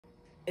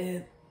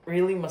It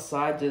really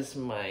massages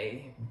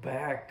my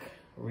back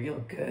real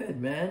good,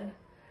 man.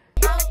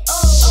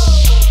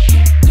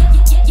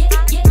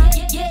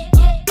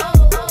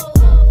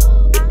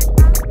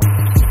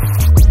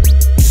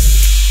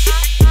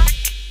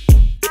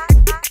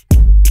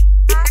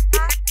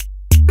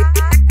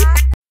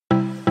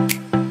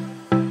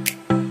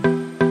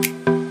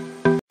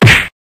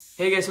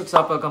 Hey guys, what's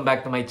up? Welcome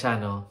back to my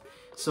channel.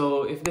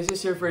 So if this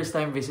is your first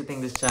time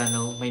visiting this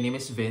channel, my name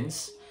is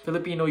Vince,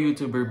 Filipino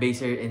YouTuber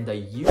based here in the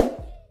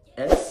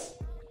USA.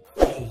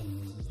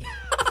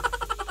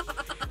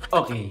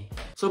 Okay,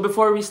 so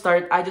before we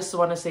start, I just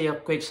want to say a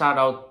quick shout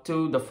out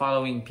to the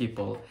following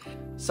people: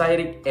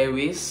 Cyril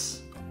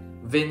Ewis,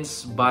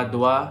 Vince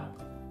Badwa,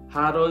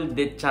 Harold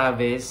De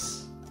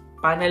Chavez,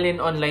 Panelin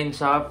Online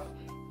Shop,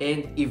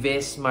 and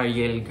Yves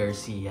Mariel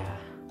Garcia.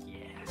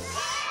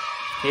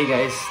 Hey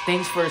guys,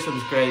 thanks for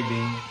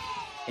subscribing.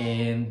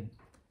 And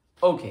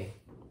okay,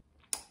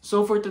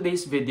 so for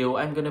today's video,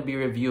 I'm gonna be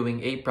reviewing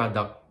a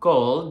product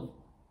called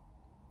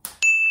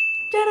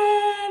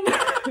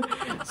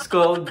it's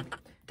called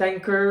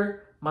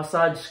TENKER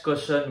Massage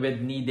Cushion with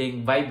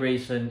Kneading,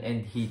 Vibration,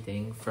 and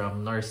Heating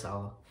from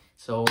NURSAL.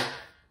 So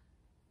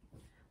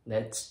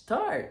let's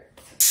start.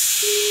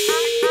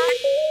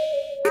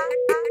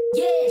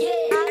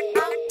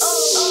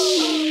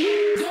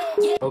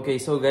 Okay,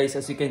 so guys,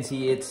 as you can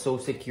see, it's so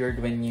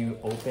secured when you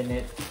open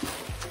it.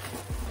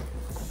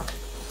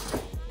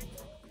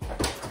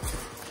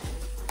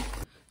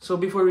 So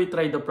before we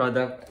try the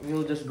product,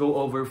 we'll just go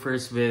over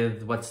first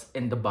with what's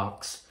in the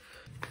box.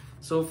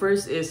 So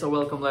first is a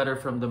welcome letter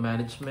from the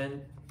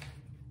management.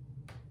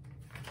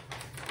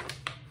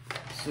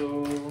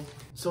 So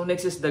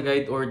next is the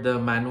guide or the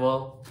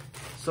manual.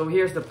 So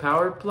here's the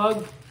power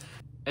plug,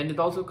 and it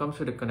also comes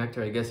with a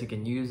connector. I guess you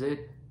can use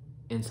it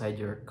inside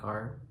your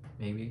car,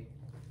 maybe.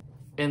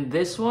 And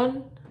this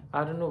one,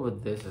 I don't know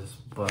what this is,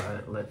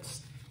 but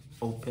let's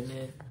open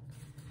it.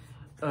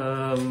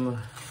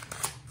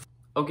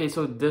 Okay,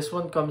 so this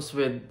one comes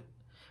with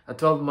a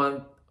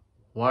 12-month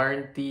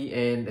warranty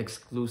and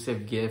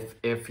exclusive gift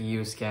if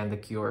you scan the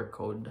QR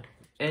code.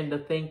 And a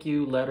thank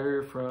you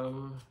letter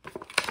from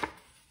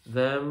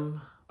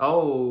them.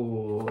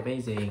 Oh,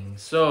 amazing.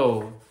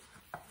 So,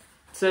 it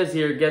says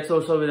here, get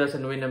social with us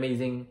and win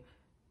amazing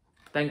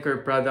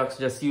TENKER products.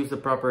 Just use the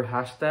proper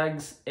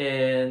hashtags.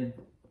 And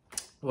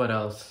what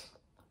else?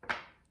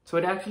 So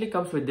it actually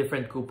comes with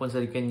different coupons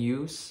that you can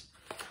use.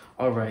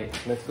 Alright,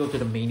 let's go to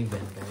the main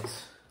event,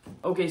 guys.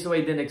 Okay, so I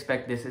didn't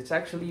expect this. It's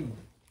actually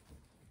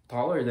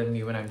taller than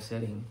me when I'm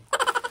sitting.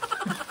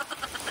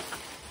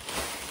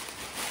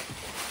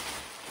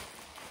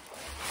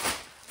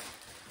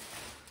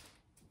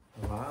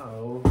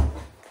 Wow.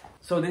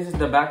 So this is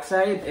the back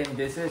side and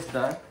this is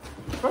the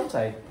front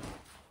side.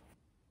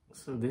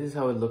 So this is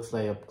how it looks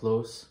like up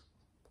close.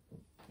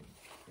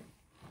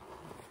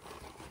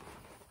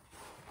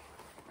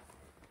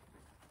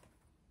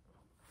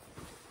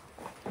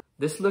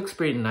 This looks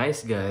pretty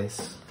nice,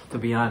 guys, to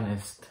be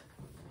honest.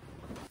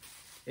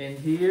 And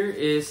here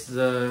is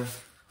the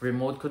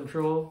remote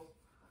control.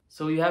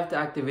 So you have to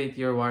activate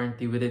your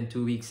warranty within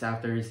 2 weeks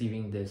after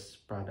receiving this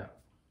product.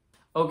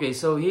 Okay,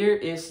 so here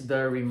is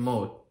the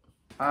remote.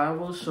 I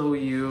will show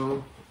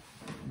you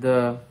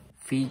the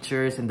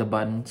features and the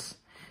buttons.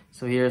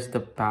 So here's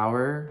the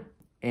power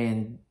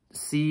and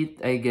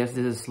seat. I guess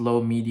this is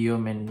low,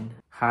 medium, and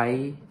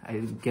high. I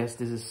guess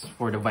this is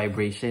for the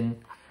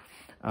vibration.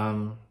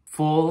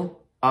 Full,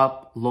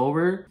 up,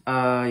 lower.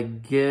 I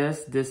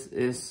guess this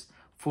is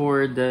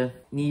for the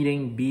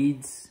kneading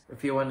beads,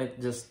 if you want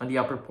it just on the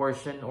upper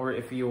portion or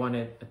if you want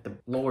it at the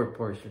lower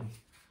portion.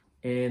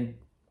 And it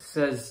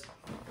says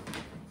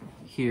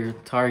here,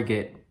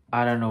 Target.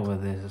 I don't know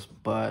what this is,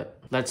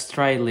 but let's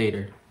try it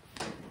later.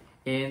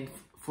 And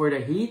for the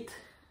heat,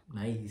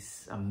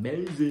 nice,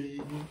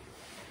 amazing.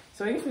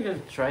 So I guess we're gonna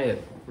try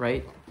it,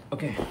 right?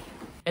 Okay.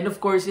 And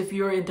of course, if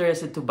you're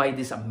interested to buy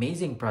this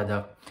amazing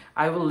product,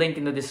 I will link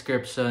in the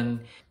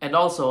description. And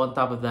also on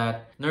top of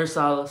that,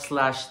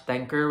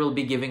 NURSAL/TENKER will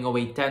be giving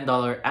away $10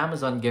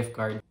 Amazon gift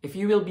card if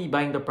you will be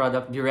buying the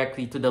product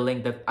directly to the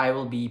link that I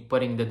will be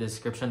putting in the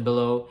description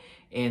below.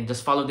 And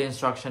just follow the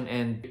instruction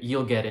and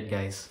you'll get it,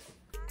 guys.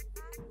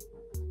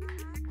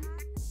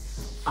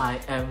 I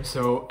am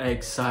so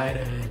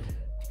excited.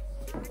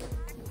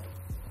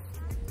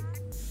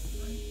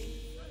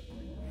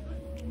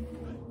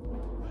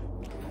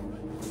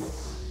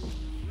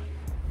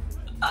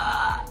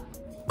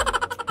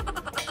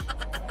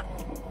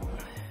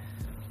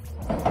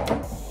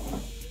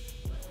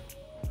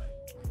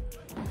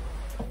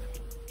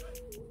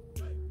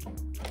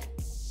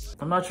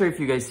 I'm not sure if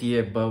you guys see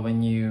it, but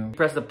when you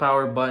press the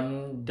power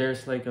button,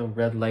 there's like a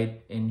red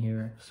light in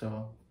here.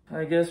 So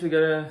I guess we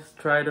gotta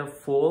try the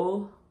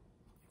full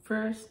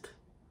first.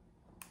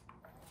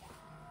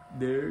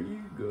 There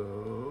you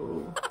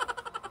go.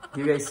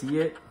 Do you guys see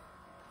it?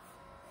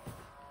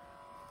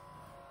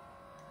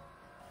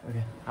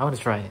 Okay, I want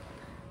to try it.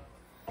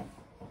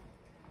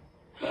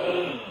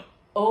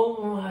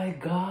 Oh my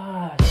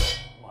god!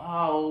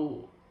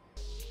 Wow!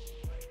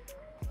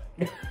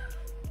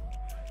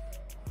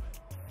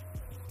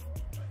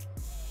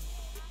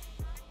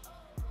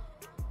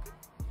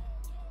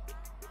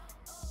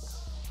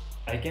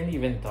 I can't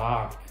even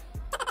talk.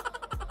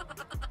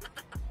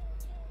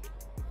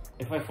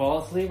 If I fall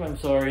asleep, I'm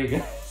sorry,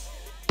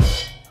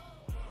 guys.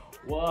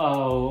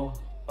 Wow.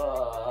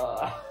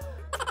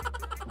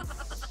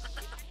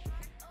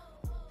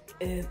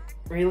 It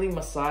really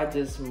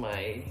massages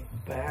my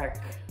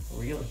back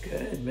real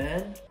good,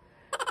 man.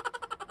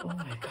 Oh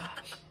my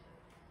gosh.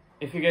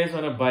 If you guys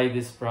want to buy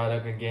this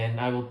product, again,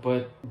 I will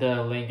put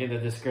the link in the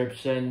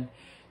description.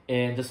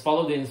 And just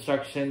follow the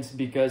instructions,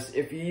 because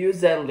if you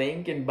use that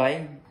link in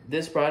buying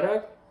this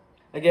product,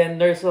 again,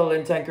 NURSAL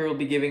and Tanker will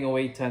be giving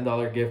away $10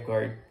 gift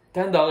card.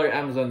 $10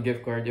 Amazon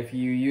gift card if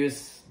you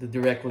use the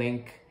direct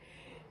link.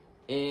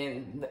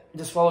 And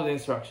just follow the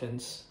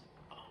instructions.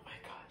 Oh my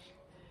gosh.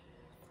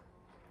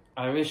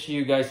 I wish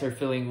you guys are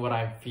feeling what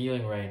I'm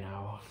feeling right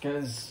now,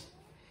 because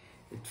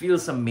it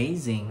feels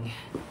amazing.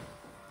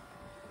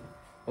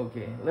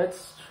 Okay,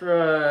 let's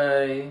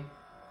try...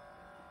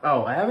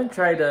 Oh, I haven't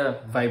tried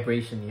a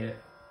vibration yet.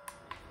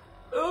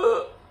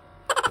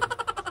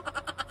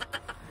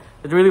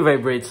 It really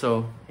vibrates,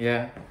 so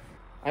yeah.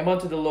 I'm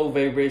onto the low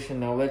vibration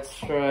now. Let's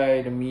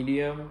try the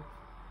medium.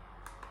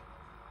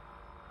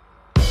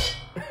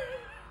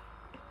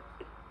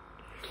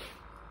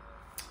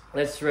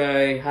 Let's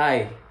try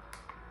high.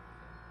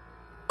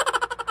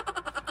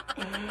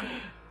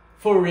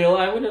 For real,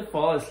 I wouldn't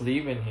fall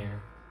asleep in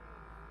here.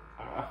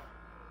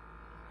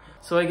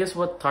 So I guess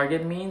what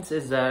target means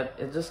is that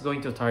it's just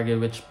going to target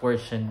which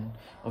portion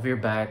of your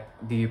back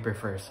do you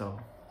prefer.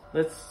 So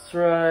let's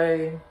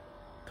try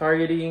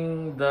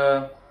targeting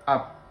the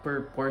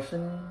upper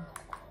portion.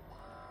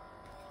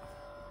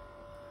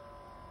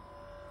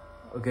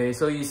 Okay,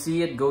 so you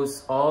see it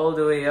goes all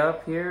the way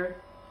up here.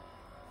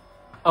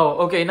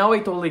 Oh, okay, now I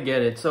totally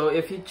get it. So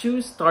if you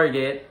choose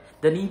target,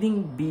 the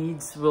kneading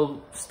beads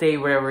will stay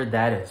wherever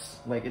that is.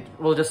 Like, it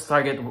will just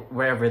target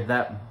wherever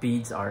that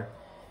beads are.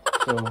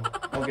 So,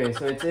 okay,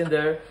 so it's in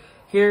there.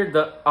 Here,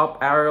 the up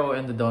arrow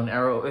and the down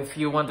arrow, if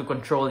you want to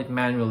control it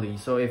manually.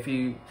 So if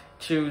you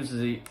choose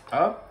the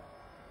up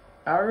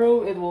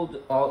arrow, it will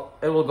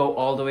go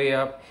all the way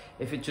up.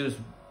 If you choose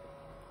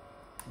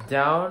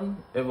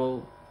down, it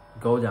will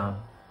go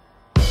down.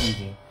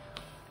 Easy.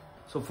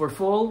 So for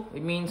full,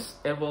 it means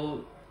it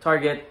will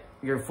target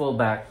your full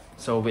back.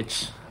 So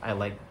which I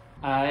like.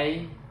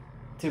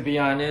 To be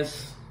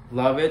honest,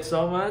 love it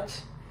so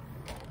much.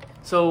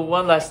 So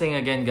one last thing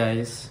again,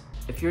 guys.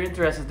 If you're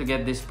interested to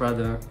get this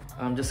product,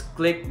 just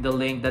click the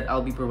link that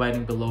I'll be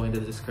providing below in the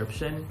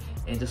description,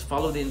 and just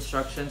follow the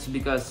instructions,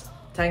 because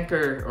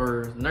Tanker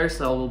or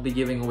NURSAL will be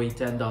giving away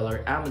 $10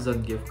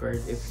 Amazon gift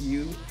card if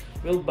you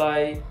will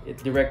buy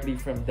it directly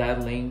from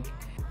that link.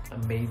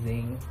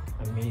 Amazing,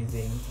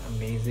 amazing,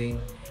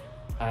 amazing.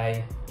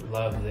 I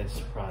love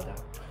this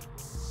product.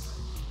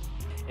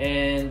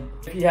 And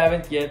if you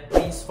haven't yet,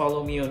 please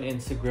follow me on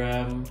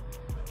Instagram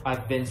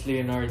at Vinz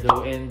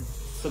Leonardo, and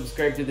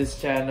subscribe to this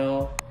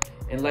channel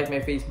and like my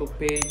Facebook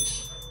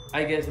page.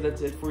 I guess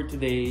that's it for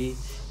today,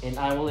 and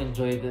I will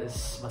enjoy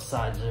this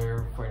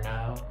massager for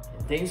now.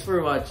 And thanks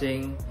for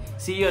watching.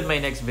 See you in my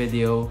next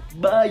video.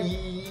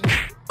 Bye!